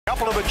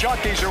couple of the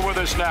Junkies are with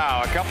us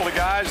now. A couple of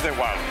guys that,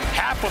 well,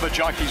 half of the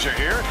Junkies are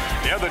here.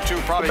 The other two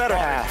probably the better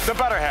half. The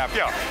better half,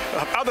 yeah.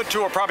 The other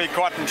two are probably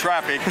caught in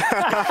traffic.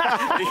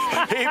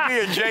 AB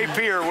and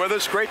JP are with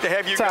us. Great to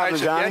have you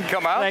guys again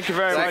come out. Thank you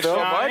very much, so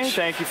much.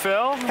 Thank you,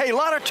 Phil. Hey, a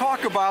lot of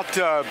talk about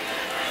the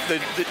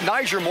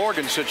Nyjer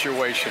Morgan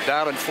situation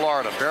down in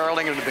Florida,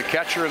 barreling into the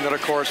catcher and then,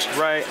 of course,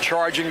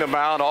 charging the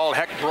mound, all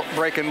heck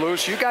breaking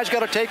loose. You guys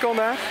got a take on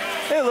that?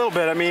 Hey, a little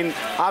bit. I mean,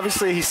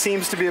 obviously he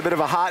seems to be a bit of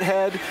a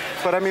hothead,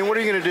 but I mean, what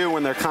are you going to do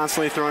when they're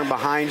constantly throwing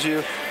behind you?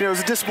 You know, it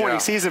was a disappointing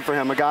season for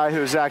him, a guy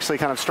who's actually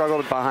kind of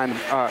struggled behind,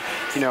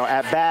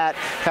 at bat,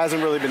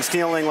 hasn't really been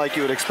stealing like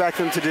you would expect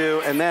him to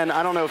do, and then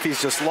I don't know if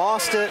he's just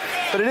lost it,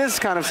 but it is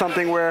kind of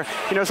something where,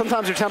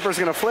 sometimes your temper is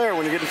going to flare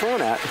when you're getting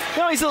thrown at.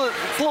 It's a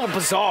little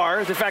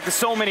bizarre, the fact that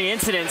so many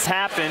incidents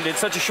happened in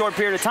such a short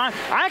period of time.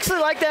 I actually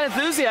like that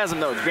enthusiasm,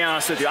 though, to be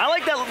honest with you. I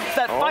like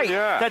that fight,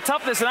 that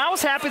toughness, and I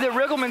was happy that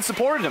Riggleman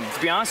supported him,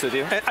 to be honest with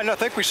you. And I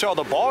think we saw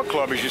the ball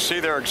club, as you see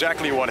there,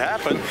 exactly what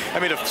happened. I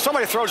mean, if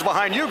somebody throws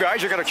behind you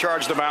guys, you're going to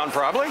charge the mound,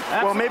 probably.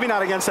 Absolutely. Well, maybe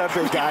not against that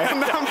big guy.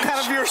 I'm kind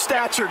of your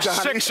stature,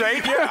 Johnny.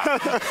 6'8",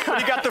 yeah.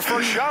 But he got the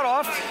first shot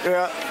off.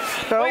 Yeah.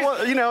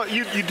 Well,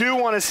 you do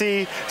want to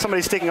see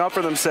somebody sticking up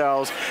for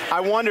themselves.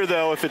 I wonder,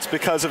 though, if it's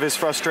because of his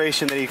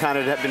frustration that he kind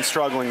of had been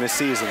struggling this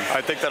season.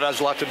 I think that has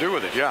a lot to do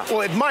with it, yeah.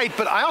 Well, it might,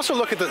 but I also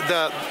look at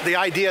the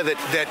idea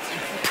that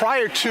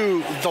prior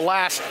to the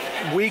last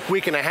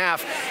week and a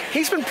half,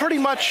 he's been pretty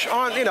much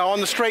on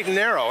the straight and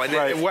narrow.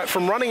 And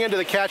from running into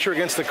the catcher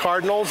against the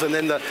Cardinals and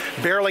then the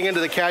barreling into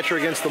the catcher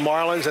against the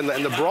Marlins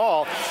and the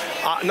brawl,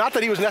 not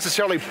that he was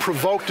necessarily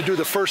provoked to do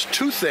the first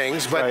two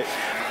things, but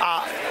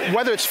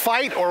whether it's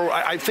fight or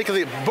I think of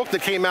the book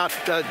that came out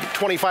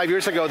 25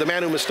 years ago, The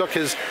Man Who Mistook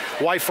His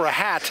Wife for a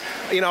Hat,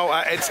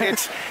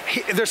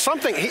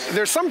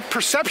 there's some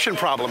perception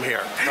problem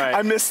here.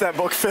 I missed that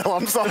book, Phil.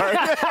 I'm sorry.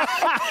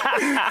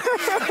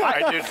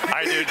 I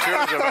did too,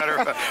 as a matter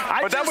of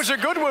fact. But that was a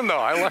good one,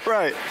 though.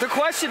 The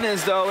question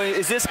is, though,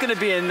 is this going to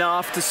be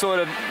enough to sort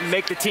of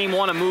make the team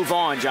want to move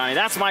on, Johnny?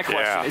 That's my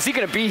question. Yeah. Is he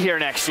going to be here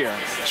next year?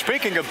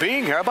 Speaking of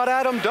being here, how about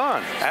Adam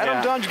Dunn?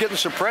 Adam Dunn's getting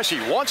some press. He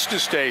wants to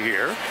stay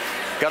here.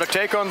 Got a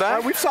take on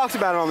that? We've talked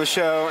about it on the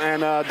show,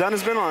 and Dunn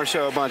has been on our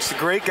show a bunch. He's a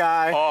great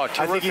guy. Oh, terrific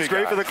I think he's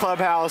great for the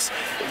clubhouse.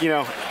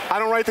 I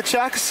don't write the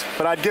checks,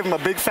 but I'd give him a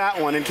big fat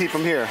one and keep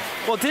him here.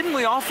 Well, didn't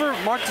we offer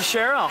Mark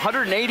Teixeira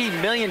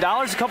 $180 million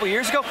a couple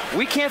years ago?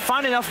 We can't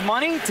find enough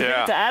money to give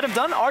it to Adam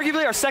Dunn,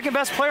 arguably our second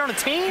best player on the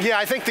team? Yeah,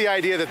 I think the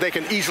idea that they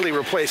can easily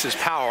replace his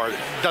power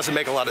doesn't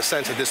make a lot of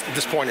sense at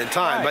this point in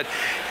time. But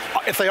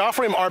if they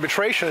offer him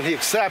arbitration and he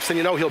accepts, then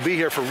he'll be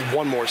here for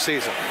one more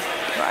season.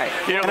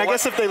 And I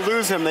guess if they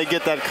lose him, they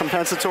get that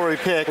compensatory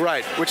pick,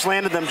 which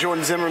landed them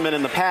Jordan Zimmerman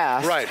in the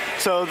past.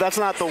 So that's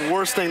not the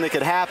worst thing that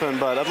could happen,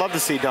 but I'd love to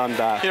see Dunn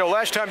back.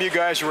 Last time you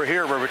guys were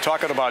here, we were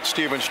talking about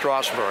Steven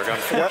Strasburg.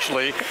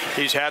 Unfortunately,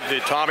 he's had the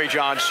Tommy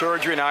John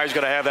surgery. Now he's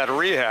going to have that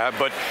rehab.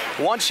 But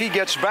once he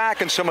gets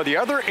back and some of the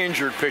other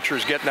injured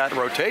pitchers get in that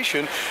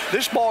rotation,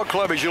 this ball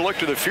club, as you look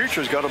to the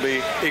future, is going to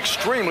be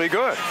extremely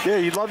good. Yeah,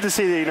 you'd love to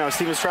see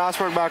Steven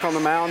Strasburg back on the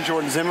mound,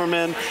 Jordan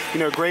Zimmerman,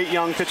 great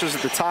young pitchers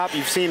at the top.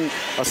 You've seen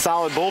a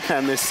solid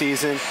bullpen this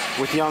season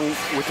with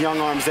young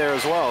arms there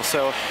as well.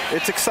 So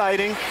it's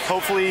exciting.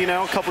 Hopefully,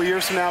 a couple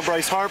years from now,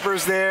 Bryce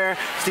Harper's there,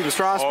 Steven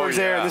Strasburg's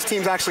there, and this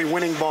team's actually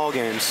winning ball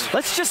games.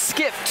 Let's just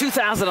skip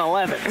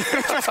 2011.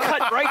 Just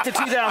cut right to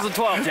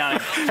 2012, Johnny.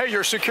 Hey,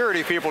 your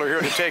security people are here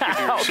to take you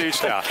to your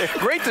seats now.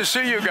 Great to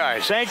see you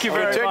guys. Thank you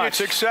very much. Continued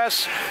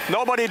success.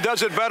 Nobody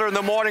does it better in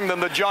the morning than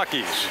the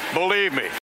Junkies. Believe me.